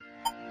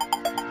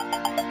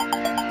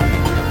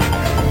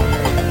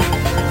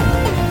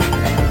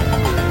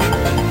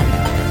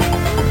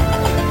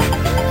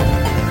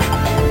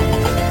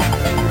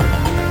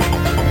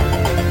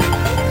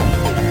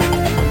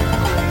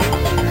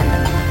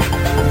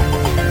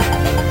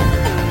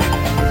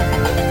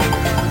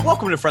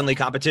Welcome to Friendly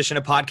Competition,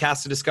 a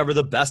podcast to discover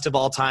the best of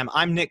all time.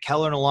 I'm Nick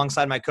Keller, and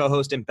alongside my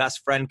co-host and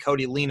best friend,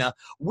 Cody Lena,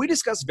 we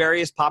discuss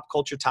various pop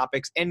culture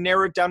topics and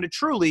narrow it down to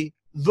truly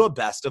the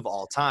best of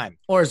all time.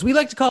 Or as we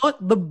like to call it,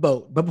 the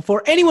boat. But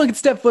before anyone can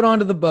step foot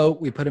onto the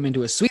boat, we put them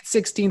into a Sweet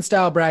 16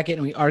 style bracket,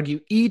 and we argue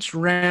each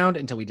round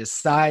until we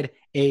decide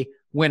a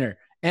winner.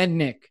 And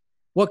Nick,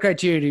 what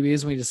criteria do we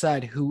use when we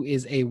decide who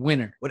is a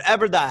winner?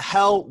 Whatever the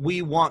hell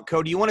we want,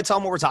 Cody. You want to tell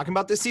them what we're talking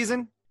about this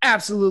season?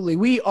 Absolutely.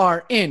 We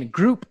are in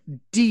Group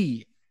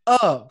D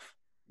of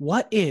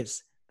what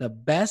is the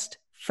best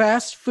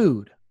fast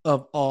food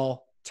of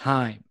all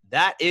time.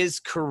 That is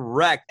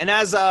correct. And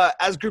as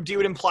Group D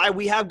would imply,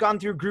 we have gone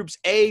through Groups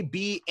A,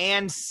 B,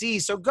 and C.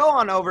 So go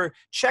on over,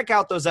 check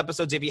out those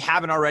episodes if you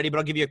haven't already, but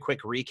I'll give you a quick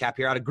recap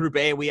here. Out of Group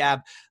A, we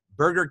have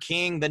Burger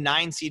King, the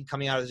 9 seed,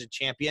 coming out as a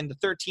champion. The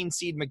 13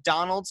 seed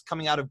McDonald's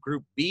coming out of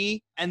Group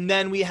B. And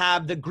then we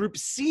have the Group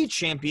C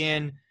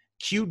champion,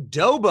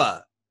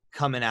 Qdoba,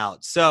 coming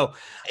out. So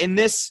in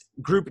this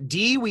Group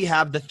D, we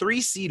have the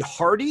 3 seed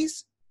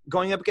Hardee's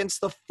going up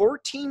against the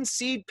 14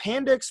 seed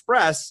Panda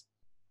Express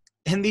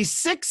and the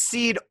 6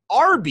 seed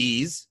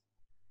Arby's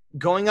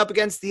going up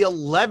against the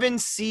 11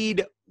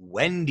 seed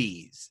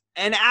Wendy's.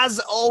 And as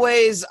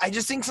always, I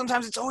just think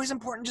sometimes it's always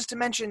important just to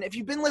mention, if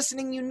you've been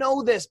listening, you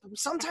know this, but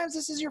sometimes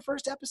this is your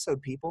first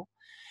episode, people.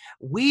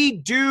 We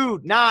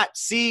do not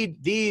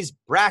seed these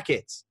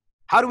brackets.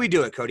 How do we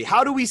do it, Cody?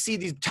 How do we see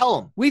these?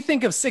 Tell them. We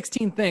think of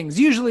 16 things.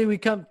 Usually we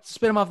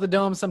spit them off the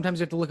dome. Sometimes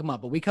you have to look them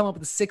up, but we come up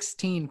with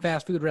 16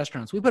 fast food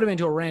restaurants. We put them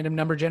into a random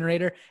number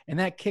generator, and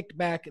that kicked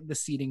back the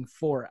seeding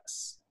for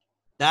us.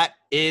 That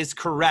is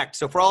correct.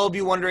 So for all of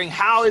you wondering,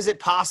 how is it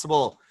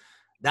possible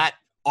that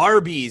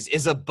Arby's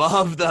is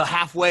above the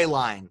halfway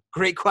line?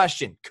 Great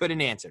question. Couldn't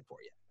answer it for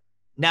you.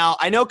 Now,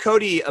 I know,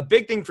 Cody, a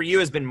big thing for you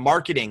has been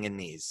marketing in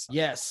these.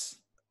 Yes.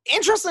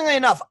 Interestingly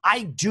enough,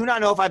 I do not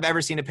know if I've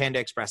ever seen a Panda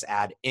Express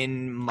ad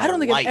in my life. I don't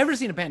think I've ever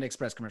seen a Panda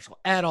Express commercial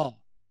at all.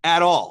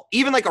 At all.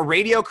 Even like a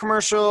radio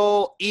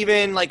commercial,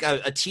 even like a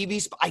TV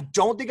spot. I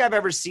don't think I've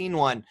ever seen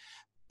one.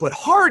 But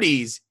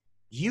Hardee's,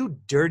 you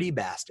dirty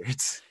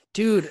bastards.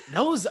 Dude,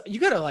 those,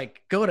 you gotta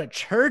like go to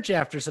church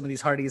after some of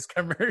these Hardee's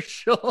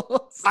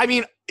commercials. I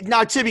mean,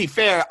 now to be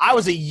fair, I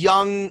was a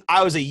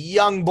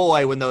young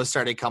boy when those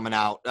started coming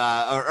out.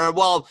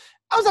 Well,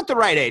 I was at the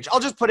right age. I'll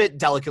just put it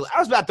delicately. I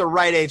was at the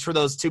right age for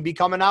those to be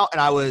coming out,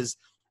 and I was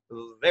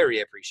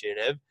very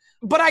appreciative.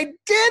 But I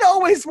did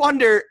always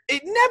wonder,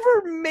 it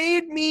never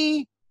made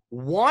me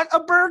want a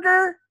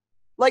burger.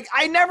 Like,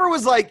 I never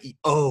was like,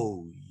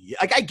 oh, yeah.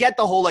 Like, I get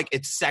the whole, like,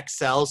 it's sex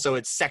sells, so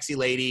it's sexy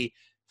lady,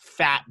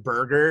 fat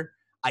burger.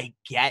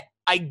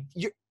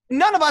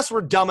 None of us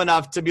were dumb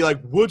enough to be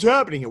like, what's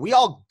happening here? We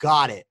all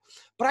got it.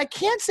 But I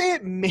can't say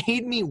it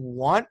made me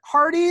want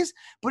Hardee's,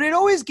 but it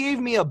always gave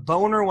me a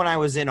boner when I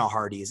was in a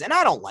Hardee's, and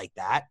I don't like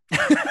that.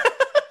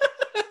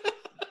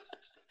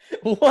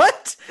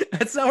 What?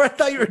 That's not where I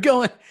thought you were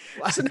going.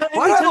 So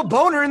why do I have a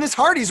boner in this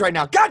Hardee's right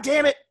now? God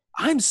damn it.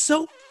 I'm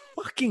so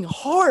fucking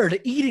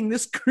hard eating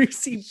this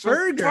greasy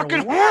burger.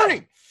 Fucking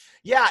horny.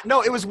 Yeah,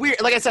 no, it was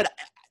weird. Like I said,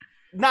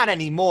 not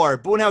anymore,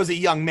 but when I was a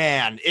young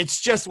man,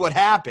 it's just what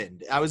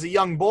happened. I was a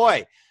young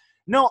boy.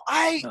 No,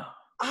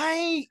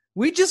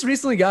 We just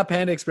recently got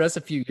Panda Express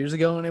a few years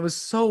ago, and it was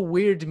so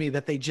weird to me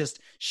that they just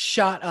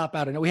shot up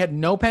out of nowhere. We had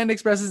no Panda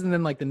Expresses, and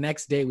then like the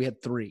next day we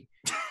had 3.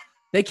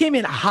 They came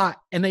in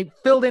hot, and they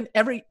filled in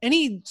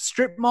any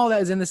strip mall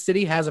that is in the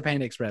city has a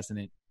Panda Express in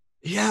it.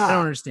 Yeah. I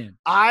don't understand.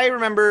 I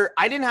remember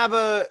I didn't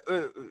have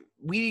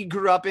we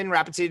grew up in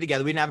Rapid City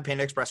together. We didn't have a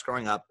Panda Express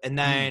growing up. And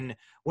then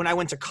when I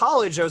went to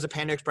college, there was a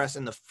Panda Express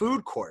in the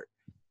food court.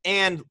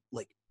 And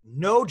like,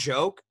 no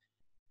joke,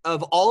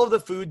 of all of the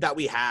food that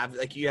we have,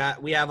 like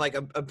we have like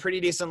a pretty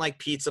decent like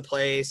pizza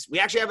place. We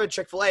actually have a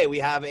Chick-fil-A. We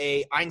have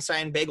a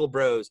Einstein Bagel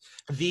Bros.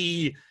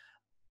 The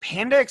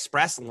Panda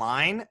Express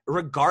line,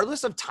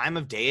 regardless of time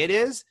of day it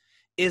is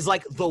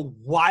like the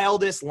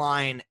wildest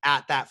line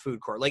at that food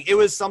court. Like, it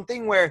was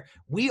something where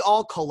we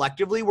all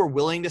collectively were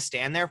willing to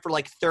stand there for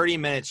like 30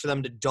 minutes for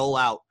them to dole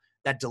out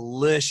that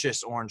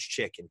delicious orange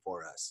chicken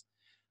for us.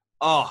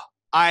 Oh,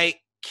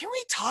 can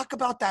we talk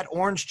about that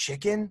orange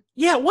chicken?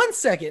 Yeah, 1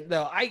 second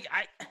though.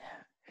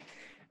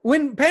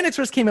 When Panda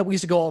Express came up, we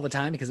used to go all the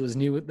time because it was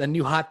the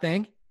new hot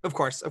thing. Of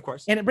course.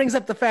 And it brings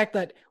up the fact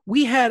that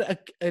we had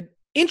an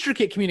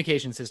intricate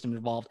communication system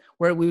involved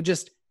where we would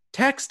just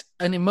text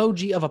an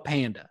emoji of a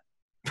panda.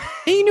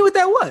 And you knew what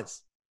that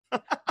was.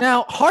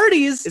 Now,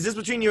 Hardee's. Is this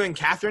between you and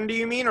Catherine, do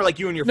you mean? Or like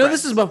you and your friends? No,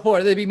 this is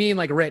before. They'd be me and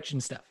like Rich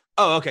and stuff.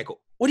 Oh, okay, cool.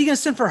 What are you going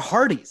to send for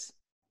Hardee's?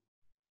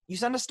 You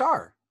send a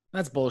star.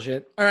 That's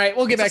bullshit. All right,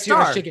 we'll get back to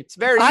your chicken. It's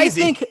very easy. I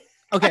think,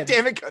 okay. God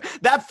damn it.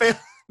 That failed.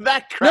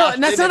 That No,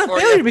 crashed. that's not a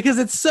failure because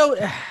it's so.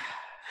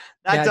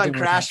 That done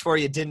crashed for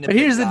you, didn't it? But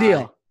here's the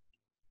deal.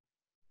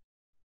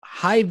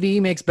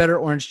 Hy-Vee makes better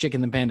orange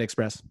chicken than Panda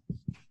Express.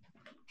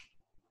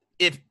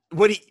 If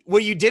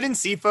what you didn't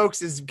see,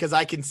 folks, is because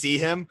I can see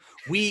him.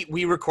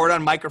 We record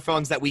on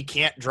microphones that we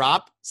can't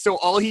drop. So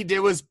all he did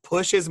was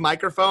push his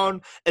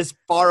microphone as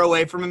far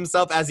away from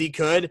himself as he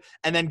could,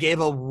 and then gave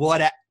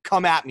a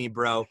come at me,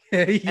 bro.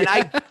 Yeah. And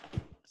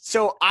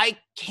I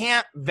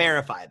can't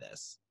verify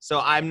this. So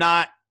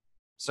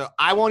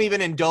I won't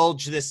even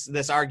indulge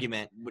this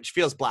argument, which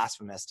feels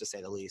blasphemous to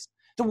say the least.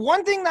 The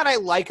one thing that I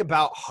like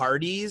about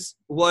Hardee's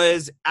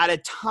was at a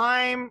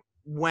time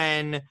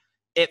when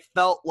it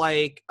felt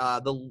like I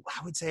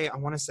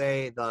want to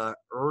say the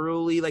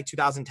early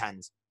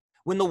 2010s,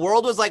 when the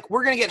world was like,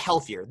 we're going to get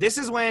healthier. This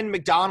is when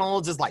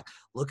McDonald's is like,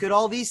 look at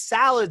all these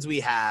salads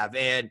we have.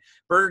 And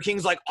Burger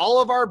King's like,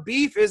 all of our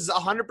beef is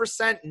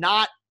 100%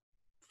 not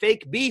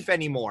fake beef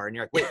anymore. And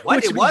you're like, wait,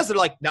 what? It was? They're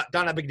like, no,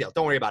 not a big deal.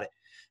 Don't worry about it.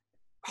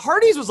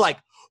 Hardee's was like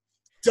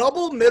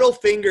double middle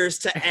fingers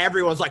to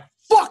everyone. It's like,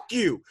 fuck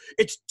you.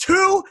 It's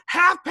 2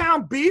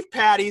 half-pound beef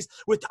patties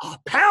with a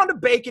pound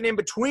of bacon in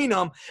between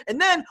them.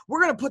 And then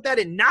we're going to put that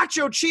in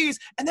nacho cheese.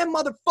 And then,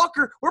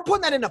 motherfucker, we're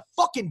putting that in a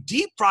fucking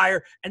deep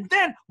fryer. And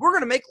then we're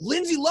going to make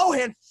Lindsay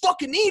Lohan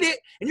fucking eat it.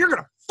 And you're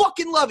going to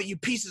fucking love it, you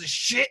pieces of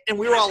shit. And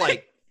we were all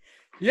like,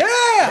 yeah.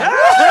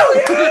 Hell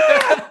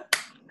yeah.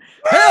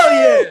 Hell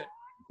yeah.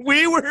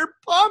 We were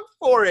pumped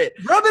for it.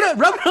 Rub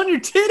it on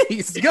your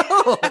titties.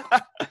 Go.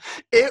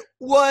 It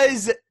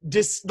was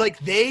just like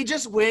they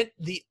just went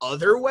the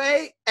other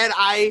way, and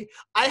I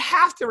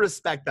have to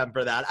respect them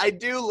for that. I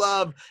do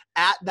love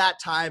at that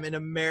time in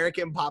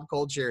American pop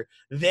culture,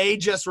 they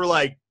just were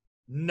like,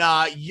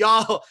 nah,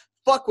 y'all,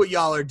 fuck what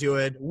y'all are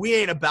doing. We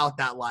ain't about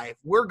that life.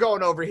 We're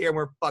going over here and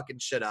we're fucking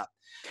shit up.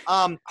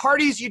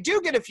 Hardee's, you do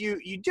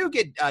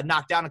get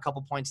knocked down a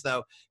couple points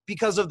though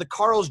because of the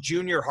Carl's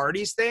Jr.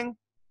 Hardee's thing.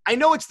 I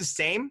know it's the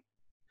same,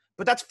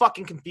 but that's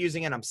fucking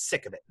confusing, and I'm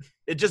sick of it.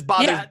 It just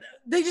bothers. Yeah,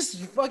 they just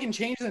fucking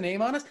changed the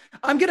name on us.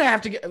 I'm gonna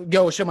have to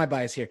go show my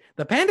bias here.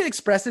 The Panda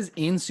Expresses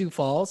in Sioux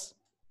Falls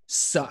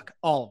suck.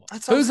 All of them.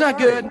 Food's not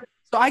good.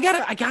 So I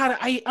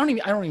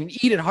don't even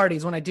eat at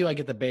Hardee's. When I do, I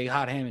get the big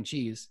hot ham and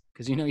cheese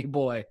because you know your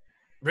boy.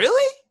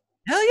 Really?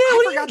 Hell yeah!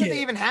 I forgot that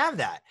they even have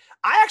that.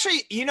 I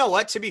actually, you know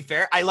what? To be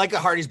fair, I like a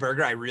Hardee's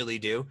burger. I really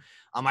do.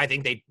 I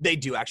think they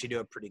do actually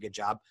do a pretty good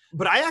job.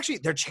 But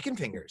they're chicken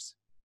fingers.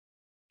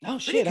 Oh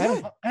shit! I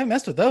haven't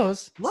messed with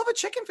those. Love a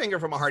chicken finger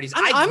from a Hardee's.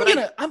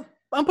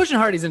 I'm pushing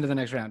Hardee's into the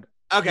next round.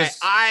 Okay,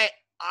 I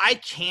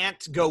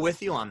can't go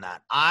with you on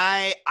that.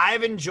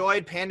 I've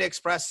enjoyed Panda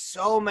Express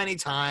so many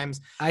times.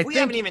 We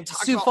haven't even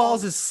talked Sioux about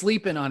Falls is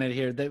sleeping on it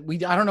here.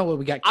 I don't know what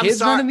we got. Kids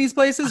running these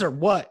places or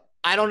what?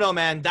 I don't know,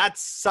 man.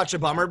 That's such a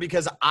bummer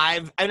because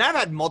I've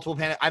had multiple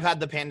Panda. I've had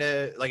the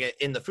Panda like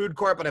in the food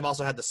court, but I've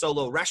also had the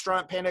solo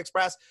restaurant Panda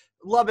Express.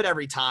 Love it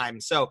every time.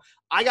 So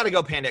I got to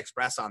go Panda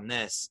Express on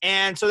this.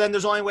 And so then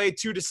there's only way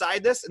to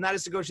decide this, and that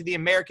is to go to the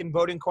American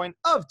voting coin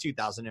of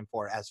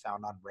 2004 as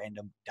found on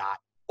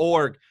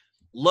random.org.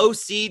 Low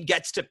seed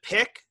gets to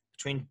pick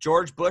between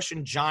George Bush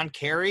and John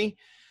Kerry.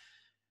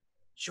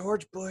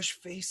 George Bush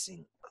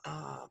facing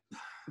up.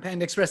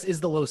 Panda Express is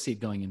the low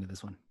seed going into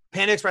this one.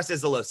 Panda Express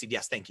is the low seed.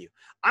 Yes, thank you.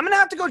 I'm going to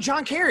have to go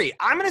John Kerry.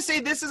 I'm going to say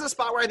this is a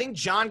spot where I think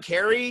John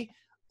Kerry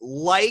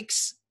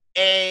likes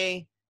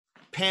a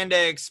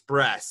Panda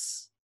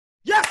Express.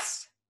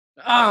 Yes!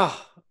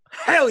 Oh,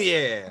 hell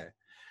yeah.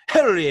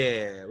 Hell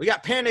yeah. We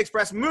got Panda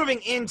Express moving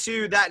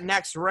into that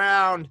next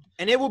round,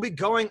 and it will be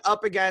going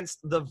up against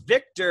the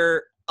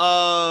victor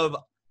of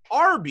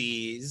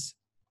Arby's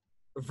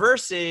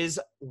versus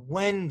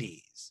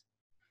Wendy's.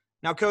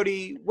 Now,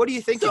 Cody, what are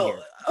you thinking here?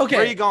 Okay.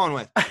 Where are you going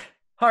with?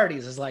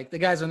 Hardee's is like the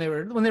guys when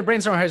they're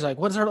brainstorming. Hardee's like,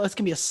 it's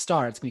gonna be a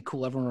star. It's gonna be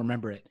cool. Everyone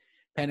remember it.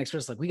 Panda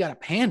Express is like, we got a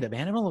panda,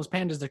 man. Everyone loves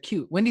pandas. They're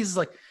cute. Wendy's is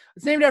like,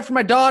 it's named after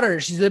my daughter.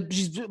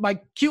 She's my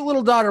cute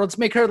little daughter. Let's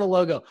make her the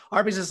logo.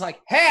 Arby's is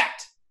like,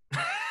 hat.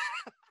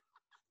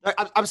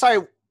 I'm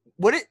sorry.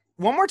 One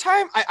more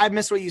time? I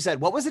missed what you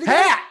said. What was it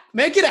again? Hat.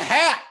 Make it a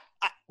hat.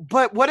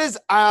 But what is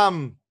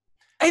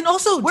And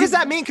also, what does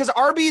that mean? Because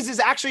Arby's is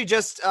actually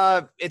just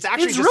it's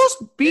just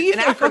roast beef, an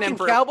a acronym fucking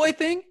for cowboy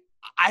thing.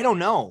 I don't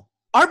know.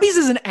 Arby's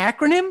is an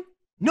acronym.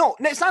 No,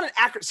 it's not an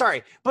acronym.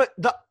 Sorry, but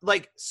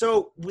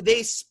so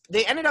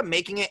they ended up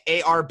making it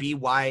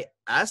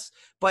ARBYS,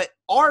 but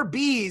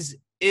Arby's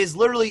is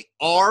literally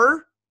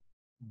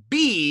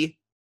RB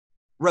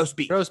roast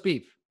beef. Roast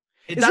beef.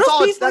 Is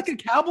roast beef like a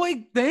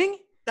cowboy thing?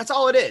 That's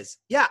all it is.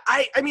 Yeah,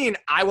 I mean,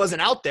 I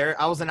wasn't out there.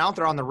 I wasn't out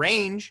there on the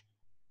range,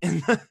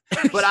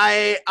 but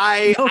I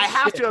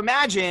have to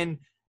imagine.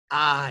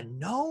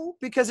 No,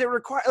 because it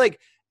requires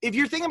if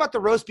you're thinking about the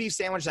roast beef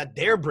sandwich that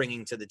they're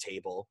bringing to the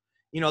table,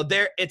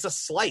 it's a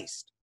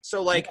sliced.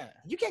 So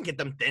you can't get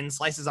them thin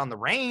slices on the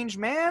range,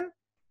 man.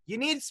 You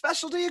need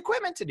specialty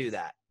equipment to do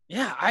that.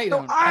 Yeah,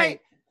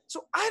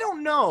 So I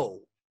don't know.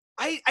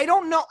 I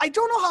don't know. I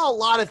don't know how a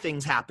lot of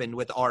things happened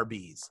with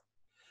Arby's.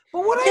 But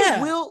I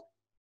will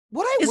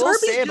Arby's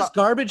say just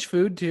garbage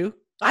food too?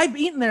 I've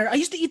eaten there. I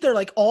used to eat there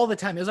all the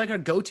time. It was like our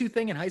go-to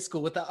thing in high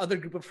school with the other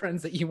group of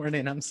friends that you weren't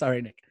in. I'm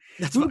sorry, Nick.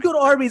 We would go to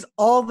Arby's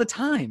all the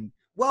time.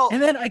 Well,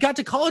 and then I got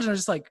to college and I was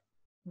just like,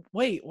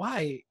 wait,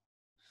 why?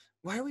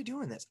 Why are we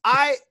doing this?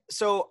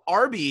 So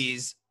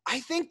Arby's, I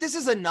think this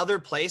is another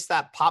place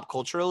that pop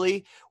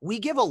culturally we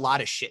give a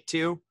lot of shit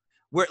to.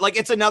 Where like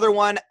it's another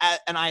one,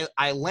 and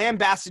I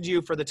lambasted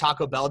you for the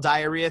Taco Bell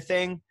diarrhea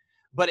thing.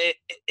 But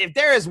if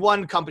there is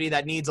one company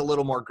that needs a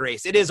little more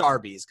grace, it is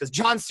Arby's, because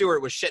Jon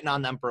Stewart was shitting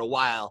on them for a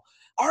while.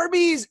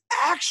 Arby's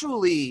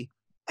actually,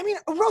 I mean,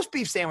 a roast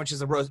beef sandwich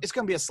is a roast. It's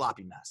going to be a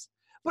sloppy mess.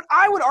 But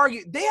I would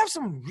argue they have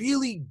some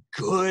really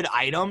good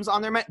items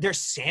on their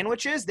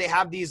sandwiches. They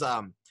have these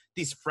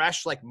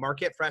fresh, like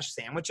market fresh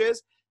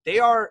sandwiches. They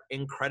are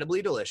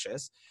incredibly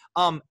delicious.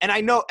 And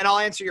I know, and I'll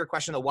answer your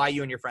question of why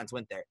you and your friends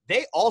went there.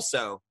 They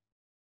also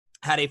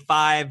had a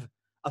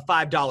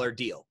 $5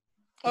 deal.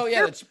 Oh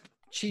yeah, that's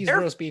cheese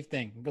roast beef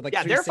thing. With like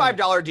their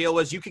 $5 deal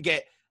was you could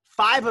get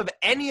 5 of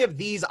any of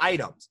these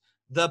items: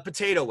 the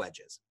potato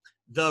wedges,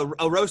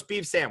 a roast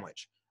beef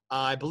sandwich.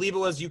 I believe it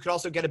was you could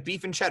also get a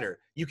beef and cheddar.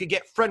 You could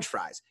get French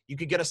fries. You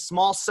could get a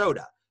small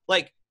soda.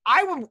 Like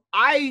I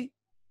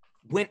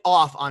went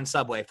off on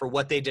Subway for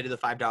what they did to the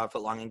 $5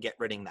 footlong and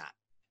getting that.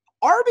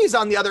 Arby's,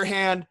 on the other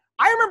hand,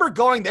 I remember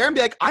going there and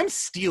be like, I'm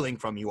stealing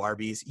from you,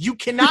 Arby's. You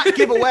cannot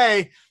give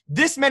away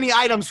this many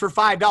items for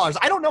 $5.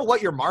 I don't know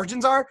what your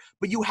margins are,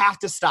 but you have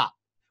to stop.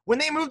 When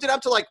they moved it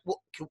up to like,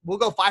 we'll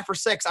go 5 for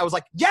 $6, I was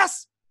like,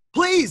 yes,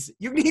 please,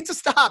 you need to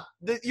stop.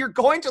 You're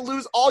going to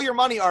lose all your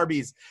money,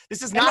 Arby's.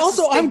 This is not. And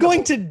also, I'm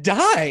going to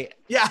die.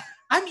 Yeah.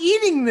 I'm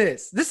eating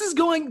this. This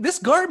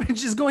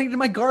garbage is going into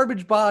my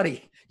garbage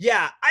body.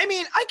 Yeah, I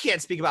mean, I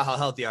can't speak about how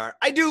healthy they are.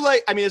 I do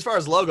like, I mean, as far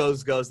as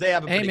logos goes, they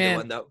have a pretty good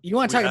one, though. You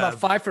want to talk about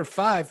 5 for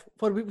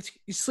 $5?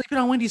 You sleeping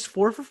on Wendy's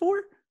 4 for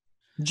 $4?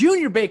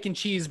 Junior bacon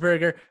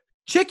cheeseburger,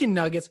 chicken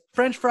nuggets,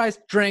 French fries,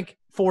 drink,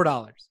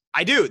 $4.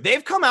 I do.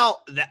 They've come out.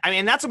 I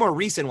mean, that's a more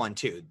recent one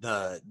too.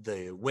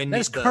 The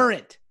Wendy's. That's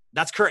current.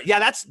 That's current.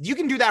 Yeah, you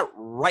can do that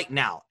right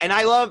now. And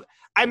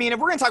I mean, if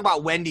we're gonna talk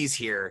about Wendy's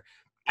here,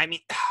 I mean,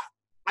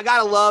 I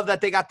gotta love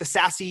that they got the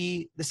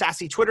sassy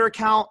Twitter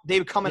account.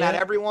 They're coming at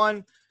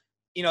everyone.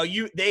 You know,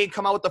 they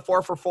come out with the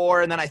 4 for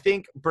 $4, and then I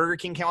think Burger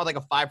King came out with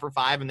like a 5 for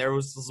 $5, and there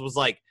was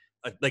like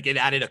it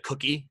added a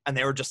cookie, and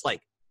they were just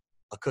like,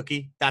 a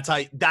cookie? That's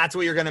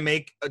what you're gonna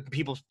make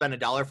people spend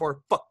 $1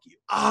 for? Fuck you.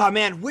 Ah,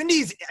 man,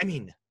 Wendy's. I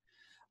mean,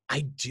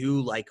 I do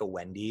like a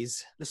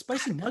Wendy's. The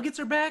spicy nuggets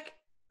are back.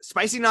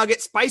 Spicy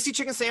nuggets, spicy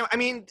chicken sandwich. I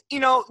mean,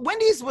 you know,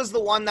 Wendy's was the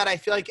one that I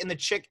feel like in the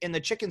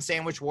chicken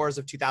sandwich wars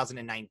of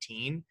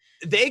 2019,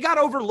 they got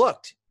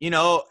overlooked. You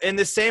know, in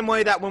the same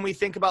way that when we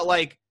think about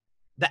like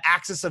the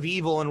axis of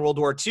evil in World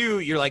War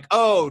II, you're like,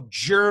 oh,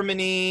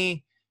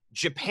 Germany,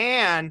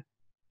 Japan,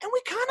 and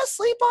we kind of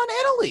sleep on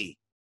Italy.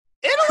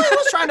 Italy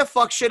was trying to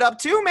fuck shit up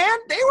too, man.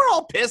 They were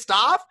all pissed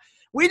off.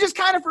 We just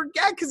kind of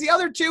forget because the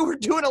other two were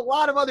doing a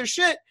lot of other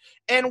shit.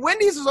 And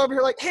Wendy's was over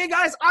here like, hey,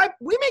 guys,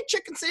 we make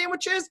chicken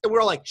sandwiches. And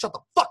we're all like, shut the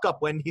fuck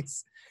up,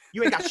 Wendy's.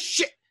 You ain't got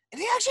shit.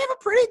 And they actually have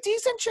a pretty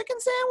decent chicken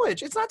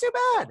sandwich. It's not too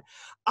bad.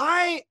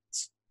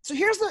 So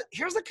here's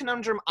the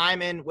conundrum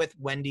I'm in with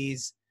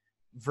Wendy's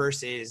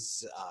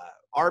versus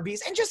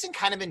Arby's, and just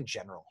in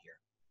general here.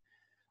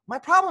 My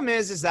problem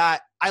is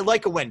that I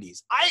like a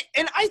Wendy's.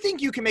 I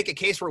think you can make a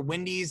case for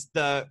Wendy's,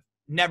 the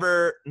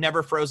never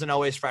frozen,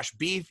 always fresh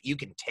beef. You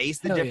can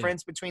taste the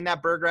difference between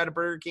that burger at a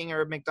Burger King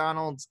or a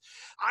McDonald's.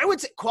 I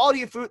would say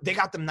quality of food. They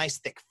got them nice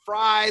thick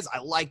fries. I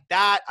like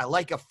that. I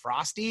like a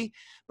Frosty.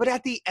 But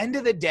at the end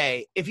of the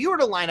day, if you were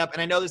to line up,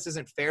 and I know this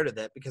isn't fair to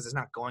that because it's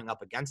not going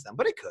up against them,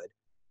 but it could.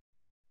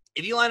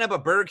 If you line up a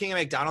Burger King, a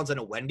McDonald's, and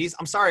a Wendy's,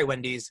 I'm sorry,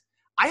 Wendy's,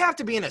 I have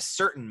to be in a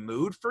certain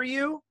mood for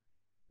you.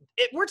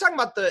 We're talking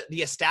about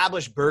the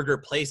established burger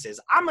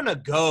places. I'm going to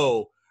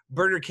go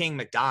Burger King,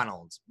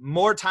 McDonald's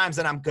more times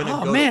than I'm going to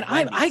go. Oh man,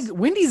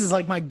 Wendy's is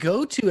like my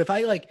go-to. If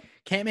I like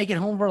can't make it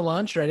home for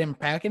lunch or I didn't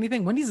pack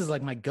anything, Wendy's is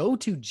like my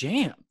go-to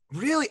jam.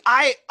 Really,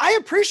 I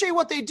appreciate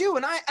what they do,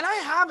 and I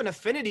have an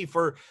affinity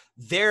for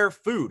their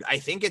food. I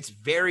think it's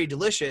very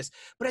delicious.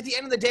 But at the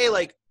end of the day,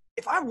 like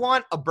if I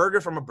want a burger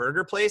from a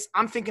burger place,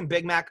 I'm thinking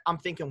Big Mac, I'm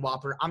thinking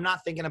Whopper. I'm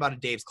not thinking about a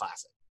Dave's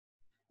Classic.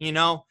 You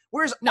know,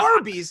 whereas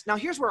Arby's, now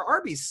here's where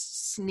Arby's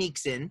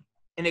sneaks in,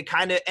 and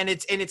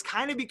it's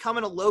kind of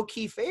becoming a low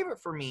key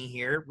favorite for me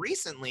here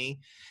recently,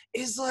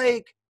 is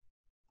like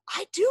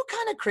I do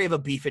kind of crave a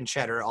beef and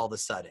cheddar all of a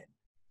sudden.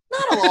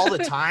 Not all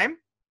the time,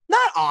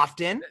 not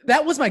often.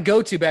 That was my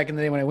go-to back in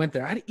the day when I went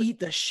there. I'd eat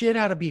the shit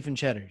out of beef and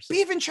cheddars.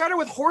 Beef and cheddar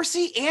with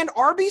horsey and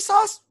Arby's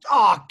sauce?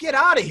 Oh, get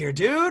out of here,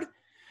 dude.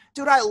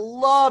 Dude, I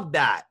love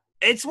that.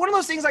 It's one of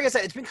those things, like I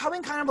said, it's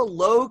becoming kind of a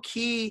low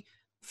key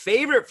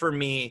favorite for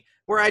me,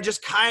 where I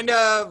just kind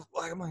of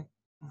like, am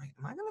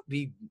I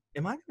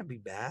gonna be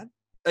bad?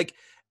 Like,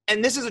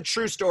 and this is a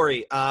true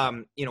story.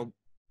 You know,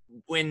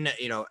 when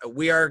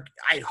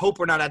I hope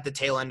we're not at the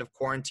tail end of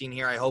quarantine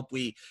here. I hope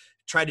we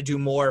try to do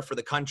more for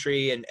the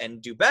country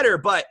and do better.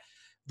 But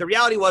the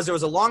reality was there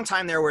was a long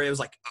time there where it was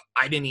like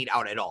I didn't eat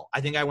out at all. I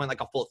think I went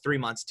like a full 3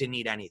 months, didn't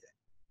eat anything.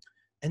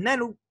 And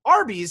then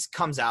Arby's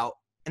comes out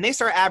and they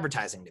start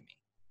advertising to me.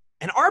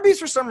 And Arby's,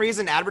 for some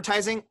reason,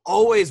 advertising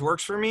always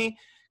works for me.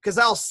 Because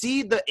I'll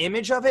see the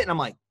image of it, and I'm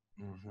like,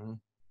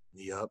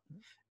 Yep.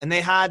 And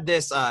they had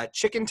this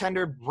chicken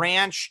tender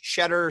ranch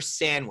cheddar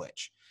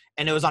sandwich.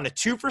 And it was on a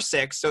 2 for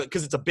 $6, so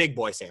because it's a big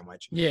boy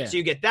sandwich. Yeah. So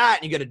you get that,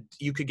 and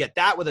you could get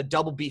that with a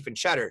double beef and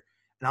cheddar.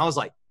 And I was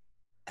like,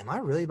 am I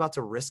really about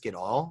to risk it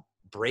all?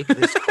 Break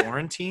this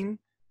quarantine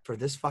for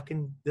this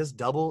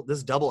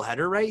double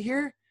header right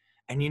here?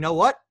 And you know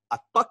what? I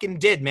fucking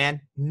did,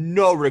 man.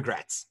 No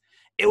regrets.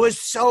 It was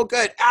so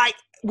good.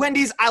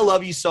 Wendy's, I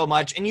love you so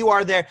much, and you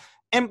are there.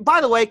 And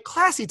by the way,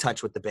 classy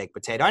touch with the baked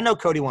potato. I know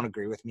Cody won't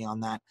agree with me on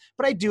that,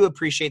 but I do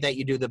appreciate that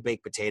you do the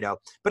baked potato.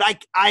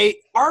 But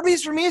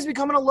Arby's for me is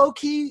becoming a low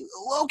key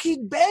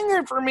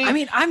banger for me. I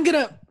mean, I'm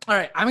gonna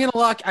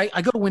lock.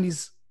 I go to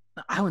Wendy's.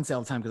 I wouldn't say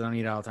all the time because I don't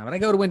eat it all the time, but I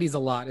go to Wendy's a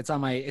lot.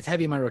 It's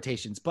heavy in my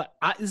rotations. But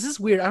this is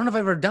weird. I don't know if I've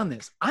ever done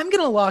this. I'm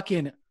gonna lock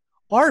in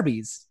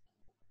Arby's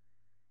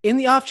in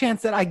the off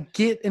chance that I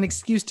get an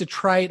excuse to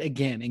try it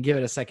again and give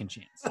it a second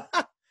chance.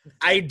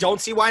 I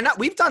don't see why not.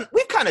 We've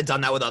kind of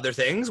done that with other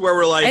things where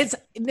we're like,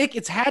 Nick,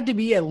 it's had to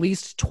be at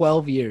least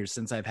 12 years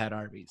since I've had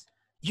Arby's.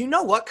 You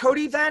know what,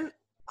 Cody, then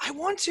I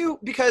want to,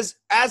 because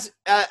as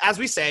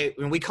we say,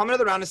 when we come into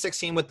the round of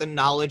 16 with the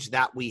knowledge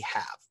that we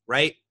have,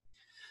 right?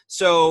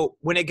 So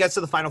when it gets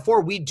to the Final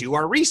Four, we do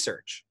our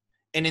research.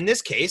 And in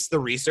this case, the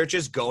research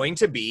is going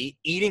to be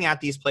eating at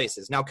these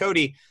places. Now,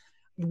 Cody,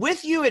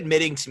 with you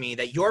admitting to me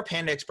that your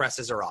Panda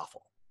Expresses are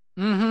awful,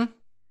 mm-hmm.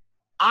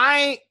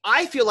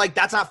 I feel like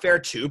that's not fair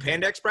to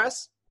Panda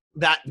Express,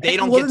 that they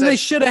don't get to. They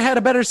should have had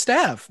a better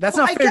staff. That's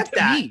not fair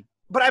to me.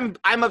 But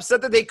I'm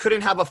upset that they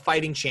couldn't have a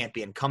fighting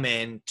champion come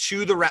in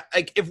to the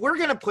like. If we're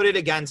gonna put it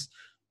against,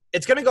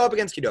 it's gonna go up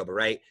against Qdoba,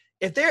 right?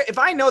 If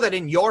I know that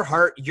in your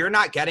heart you're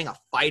not getting a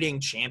fighting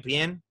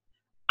champion,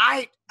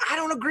 I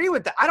don't agree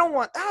with that. I don't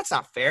want. That's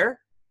not fair.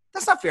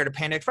 That's not fair to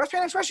Panda Express.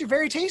 Panda Express, you're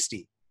very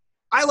tasty.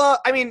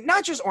 I mean,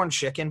 not just orange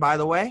chicken, by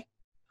the way.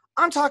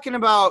 I'm talking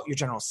about your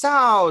General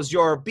Tso's,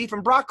 your beef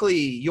and broccoli,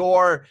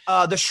 your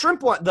the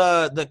shrimp one,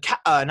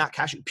 not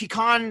cashew,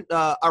 pecan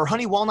or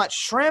honey walnut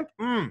shrimp.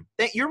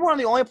 You're one of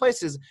the only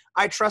places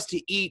I trust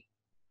to eat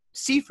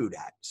seafood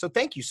at. So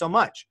thank you so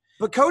much.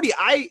 But Cody,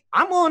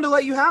 I'm willing to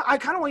let you have. I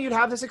kind of want you to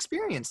have this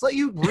experience. Let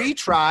you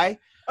retry.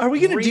 Are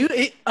we gonna do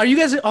it? Are you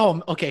guys?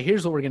 Oh, okay.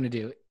 Here's what we're gonna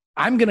do.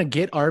 I'm gonna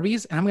get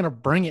Arby's and I'm gonna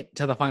bring it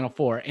to the Final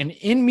Four. And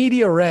in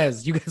media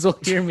res, you guys will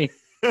hear me.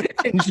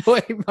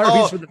 Enjoy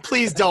Arby's for the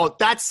please don't.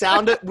 That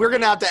sound, we're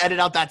gonna have to edit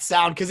out that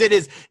sound because it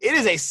is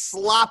a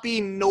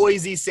sloppy,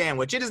 noisy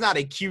sandwich. It is not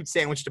a cute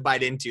sandwich to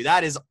bite into.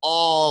 That is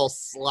all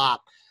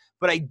slop.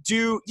 But I'm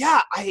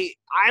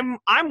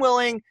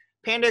willing.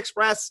 Panda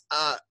Express,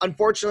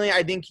 unfortunately,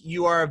 I think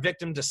you are a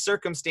victim to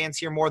circumstance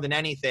here more than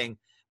anything.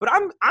 But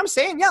I'm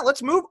saying,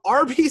 let's move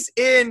Arby's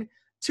in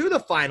to the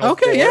Final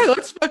Four. Yeah,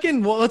 let's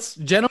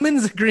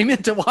gentlemen's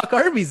agreement to walk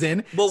Arby's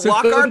in. We'll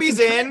walk Arby's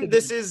in.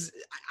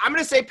 I'm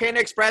going to say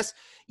Panda Express,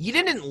 you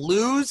didn't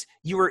lose.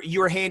 You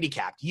were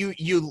handicapped. You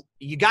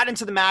got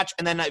into the match,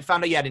 and then I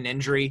found out you had an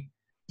injury.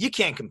 You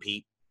can't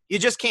compete. You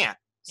just can't.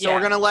 So we're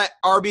going to let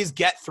Arby's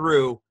get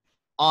through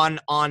on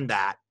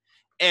that.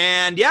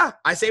 And,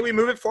 I say we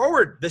move it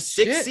forward. The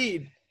 6th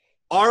seed,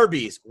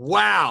 Arby's.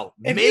 Wow.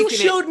 If you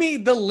showed me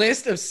the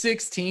list of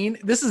 16,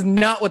 this is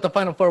not what the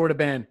Final Four would have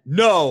been.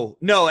 No.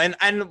 And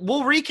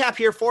we'll recap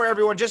here for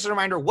everyone. Just a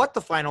reminder what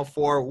the Final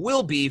Four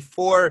will be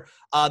for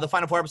the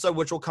Final Four episode,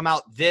 which will come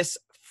out this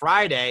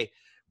Friday.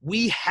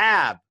 We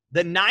have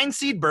the 9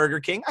 seed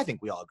Burger King. I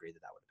think we all agree that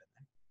would have been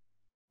there.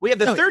 We have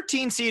the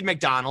 13 seed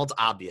McDonald's,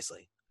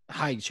 obviously.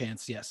 High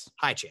chance, yes.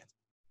 High chance.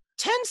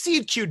 10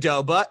 seed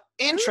Qdoba.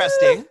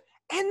 Interesting.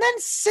 And then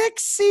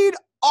 6 seed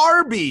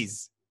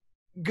Arby's.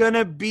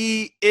 Gonna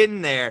be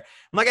in there.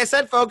 Like I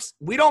said, folks,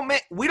 we don't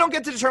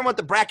get to determine what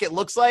the bracket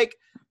looks like.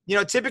 You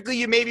know, typically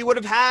you maybe would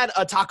have had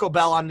a Taco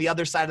Bell on the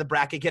other side of the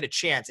bracket get a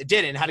chance. It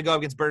didn't. It had to go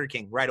against Burger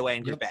King right away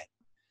in Group A.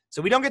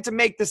 So we don't get to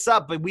make this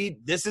up, but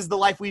this is the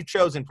life we've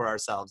chosen for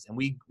ourselves, and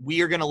we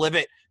are gonna live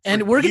it.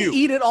 And we're gonna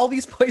eat at all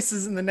these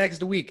places in the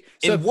next week.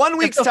 So in 1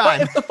 week's time.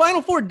 If the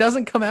Final Four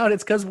doesn't come out,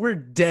 it's because we're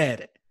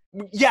dead.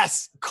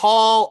 Yes,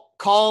 call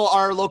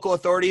our local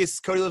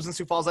authorities. Cody lives in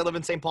Sioux Falls. I live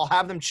in St. Paul.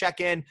 Have them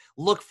check in,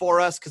 look for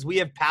us, because we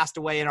have passed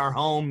away in our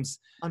homes.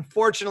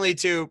 Unfortunately,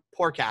 to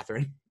poor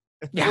Catherine.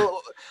 Yeah.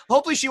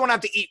 Hopefully she won't have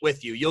to eat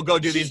with you. You'll go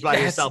do these by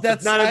yourself.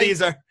 None of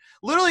these are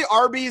 – literally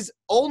Arby's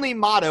only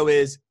motto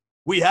is,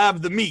 we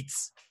have the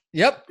meats.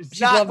 Yep.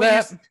 Love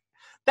that.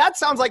 That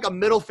sounds like a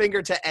middle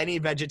finger to any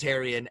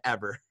vegetarian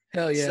ever.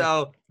 Hell yeah.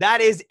 So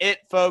that is it,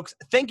 folks.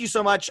 Thank you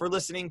so much for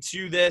listening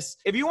to this.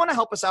 If you want to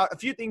help us out, a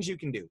few things you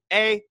can do.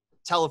 A,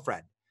 tell a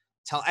friend.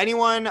 Tell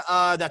anyone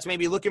that's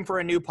maybe looking for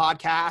a new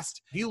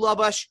podcast. If you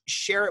love us,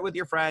 share it with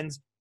your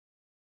friends.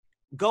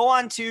 Go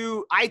on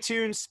to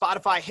iTunes,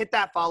 Spotify, hit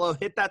that follow,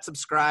 hit that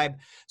subscribe.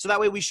 So that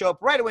way we show up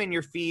right away in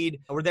your feed.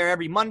 We're there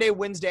every Monday,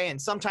 Wednesday,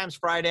 and sometimes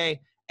Friday.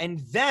 And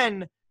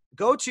then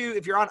go to,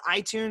 if you're on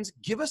iTunes,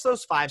 give us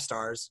those 5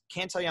 stars.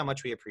 Can't tell you how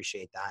much we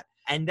appreciate that.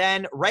 And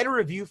then write a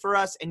review for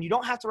us. And you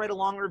don't have to write a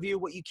long review.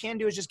 What you can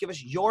do is just give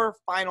us your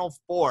Final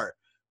Four.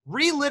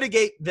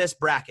 relitigate this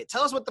bracket.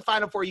 Tell us what the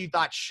Final Four you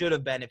thought should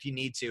have been if you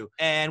need to.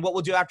 And what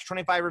we'll do after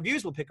 25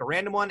 reviews, we'll pick a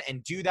random one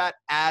and do that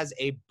as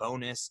a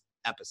bonus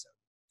episode.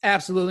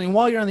 Absolutely. And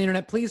while you're on the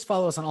internet, please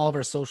follow us on all of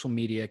our social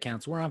media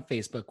accounts. We're on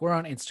Facebook. We're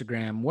on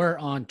Instagram. We're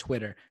on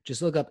Twitter.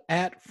 Just look up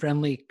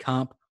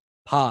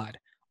 @FriendlyCompPod.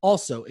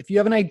 Also, if you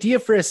have an idea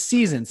for a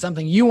season,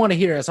 something you want to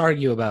hear us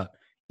argue about,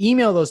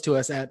 email those to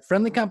us at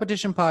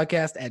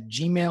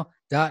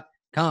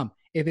friendlycompetitionpodcast@gmail.com.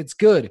 If it's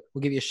good,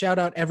 we'll give you a shout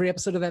out every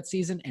episode of that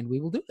season and we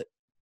will do it.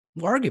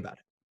 We'll argue about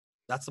it.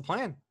 That's the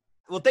plan.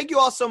 Well, thank you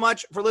all so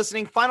much for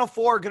listening. Final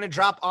Four going to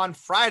drop on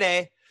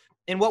Friday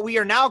in what we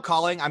are now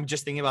calling, I'm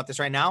just thinking about this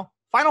right now,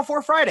 Final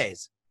Four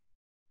Fridays.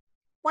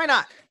 Why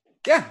not?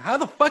 Yeah. How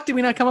the fuck did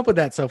we not come up with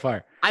that so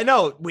far? I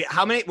know.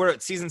 How many? We're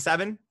at season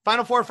 7.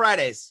 Final Four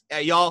Fridays.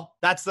 Y'all,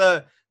 that's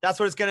what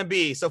it's going to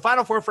be. So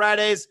Final Four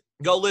Fridays,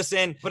 go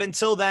listen. But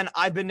until then,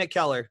 I've been Nick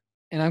Keller.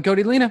 And I'm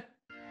Cody Lena.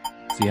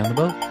 See you on the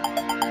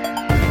boat.